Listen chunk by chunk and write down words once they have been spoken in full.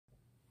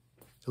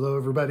Hello,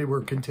 everybody.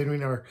 We're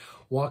continuing our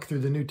walk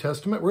through the New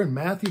Testament. We're in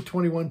Matthew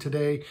 21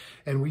 today,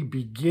 and we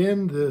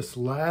begin this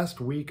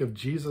last week of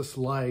Jesus'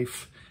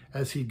 life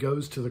as he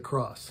goes to the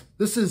cross.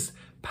 This is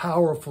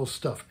powerful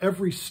stuff.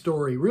 Every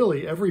story,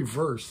 really every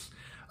verse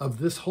of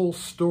this whole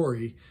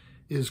story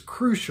is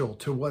crucial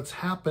to what's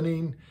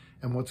happening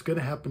and what's going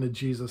to happen to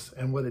Jesus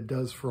and what it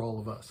does for all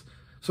of us.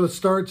 So it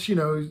starts,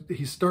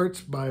 he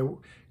starts by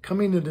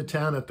coming into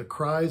town at the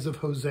cries of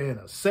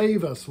Hosanna.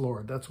 Save us,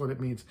 Lord. That's what it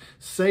means.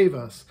 Save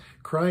us.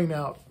 Crying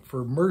out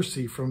for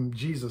mercy from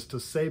Jesus to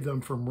save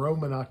them from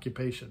Roman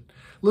occupation.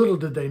 Little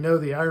did they know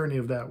the irony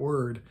of that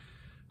word.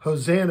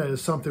 Hosanna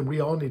is something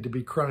we all need to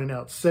be crying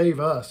out. Save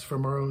us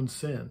from our own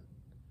sin.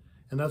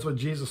 And that's what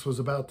Jesus was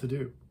about to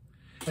do.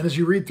 And as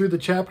you read through the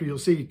chapter, you'll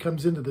see he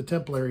comes into the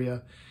temple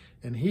area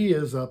and he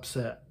is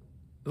upset.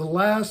 The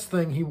last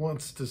thing he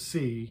wants to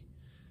see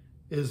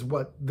is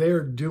what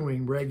they're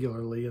doing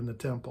regularly in the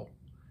temple.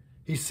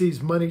 He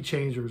sees money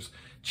changers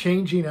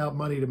changing out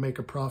money to make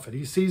a profit.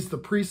 He sees the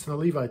priests and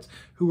the Levites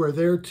who are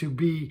there to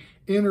be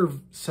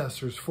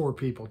intercessors for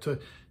people,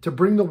 to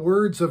bring the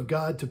words of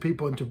God to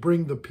people and to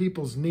bring the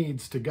people's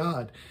needs to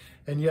God.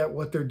 And yet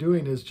what they're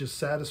doing is just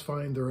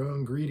satisfying their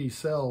own greedy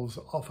selves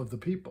off of the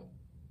people.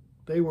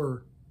 They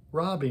were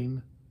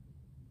robbing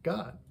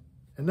God.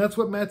 And that's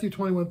what Matthew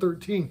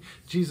 21:13,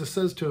 Jesus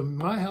says to him,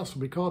 my house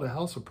will be called a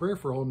house of prayer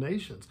for all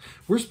nations.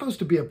 We're supposed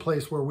to be a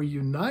place where we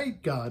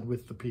unite God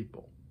with the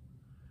people.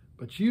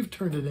 But you've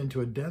turned it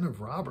into a den of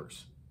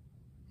robbers.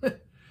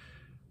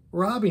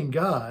 Robbing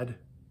God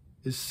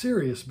is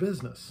serious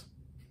business.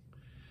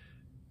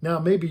 Now,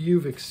 maybe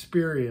you've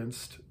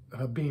experienced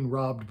being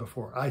robbed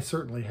before. I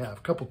certainly have.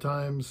 A couple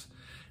times.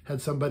 Had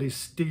somebody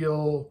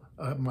steal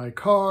my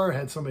car,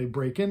 had somebody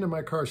break into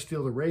my car,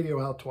 steal the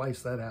radio out.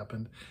 Twice that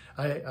happened.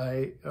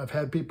 I've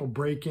had people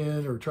break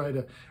in or try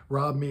to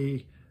rob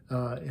me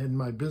in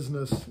my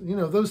business.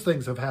 Those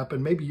things have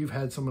happened. Maybe you've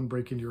had someone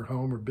break into your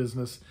home or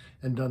business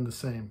and done the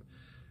same.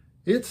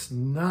 It's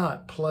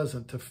not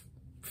pleasant to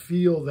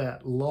feel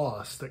that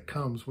loss that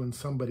comes when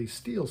somebody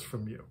steals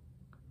from you.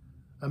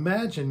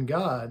 Imagine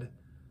God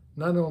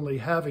not only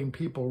having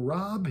people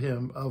rob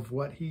him of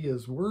what he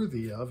is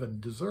worthy of and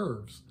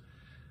deserves,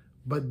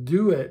 but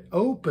do it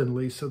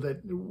openly so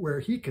that where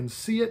he can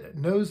see it,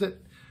 knows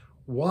it,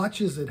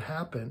 watches it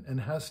happen,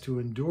 and has to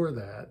endure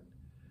that,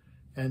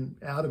 and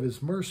out of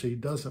his mercy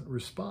doesn't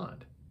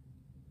respond.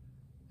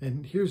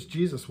 And here's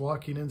Jesus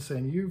walking in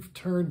saying, you've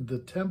turned the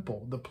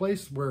temple, the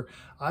place where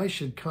I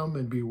should come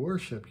and be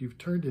worshiped, you've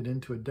turned it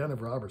into a den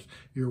of robbers.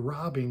 You're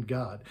robbing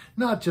God,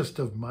 not just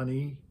of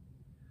money,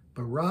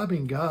 but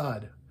robbing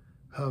God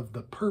of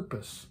the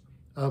purpose,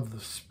 of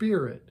the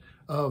spirit,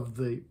 of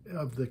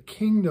the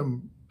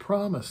kingdom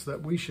promise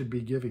that we should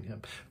be giving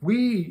him.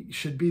 We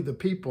should be the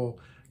people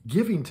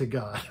giving to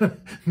God,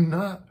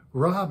 not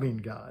robbing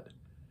God.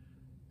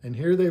 And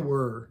here they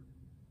were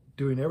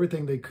doing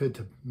everything they could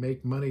to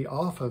make money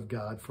off of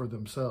God for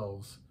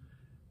themselves,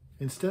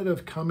 instead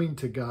of coming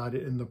to God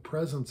in the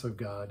presence of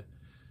God,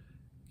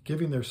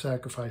 giving their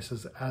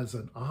sacrifices as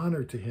an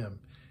honor to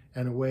him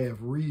and a way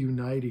of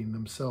reuniting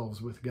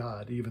themselves with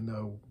God, even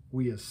though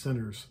we as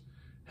sinners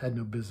had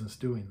no business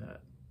doing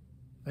that.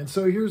 And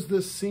so here's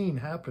this scene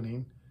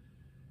happening,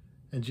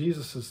 and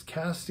Jesus is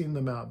casting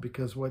them out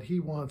because what he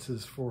wants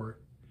is for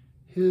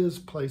his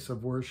place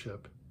of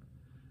worship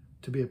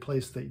to be a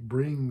place that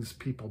brings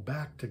people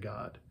back to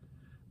God,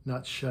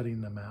 not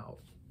shutting them out.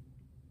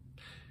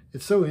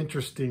 It's so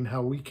interesting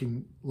how we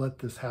can let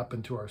this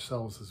happen to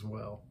ourselves as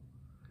well.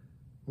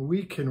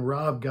 We can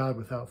rob God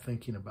without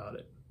thinking about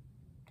it.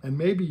 And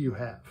maybe you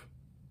have.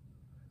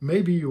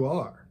 Maybe you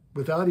are.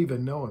 Without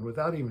even knowing,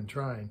 without even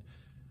trying,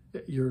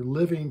 you're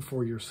living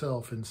for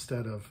yourself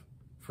instead of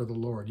for the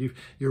Lord.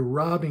 You're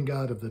robbing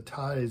God of the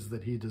tithes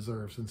that he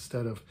deserves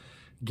instead of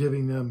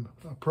giving them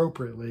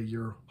appropriately.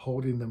 You're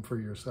holding them for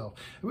yourself.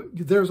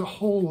 There's a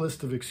whole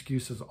list of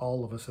excuses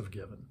all of us have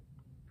given.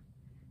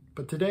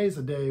 But today's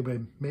a day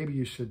when maybe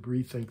you should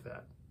rethink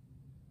that.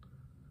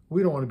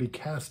 We don't want to be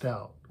cast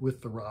out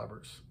with the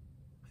robbers.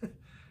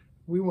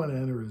 We want to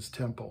enter his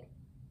temple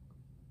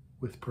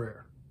with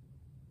prayer.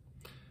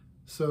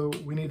 So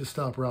we need to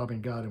stop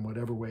robbing God in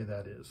whatever way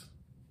that is.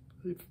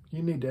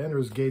 You need to enter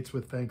his gates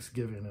with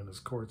thanksgiving and his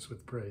courts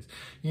with praise.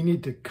 You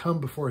need to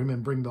come before him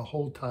and bring the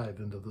whole tithe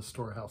into the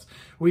storehouse.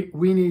 We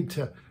need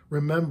to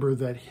remember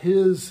that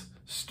his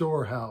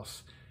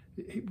storehouse,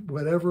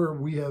 whatever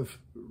we have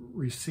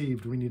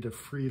received, we need to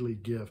freely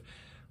give.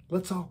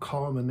 Let's all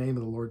call on the name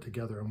of the Lord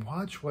together and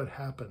watch what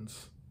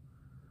happens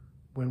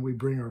when we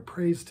bring our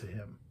praise to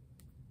him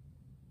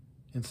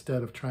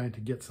instead of trying to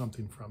get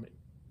something from him.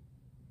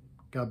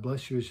 God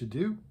bless you as you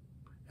do,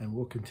 and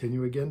we'll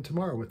continue again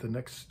tomorrow with the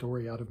next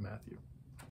story out of Matthew.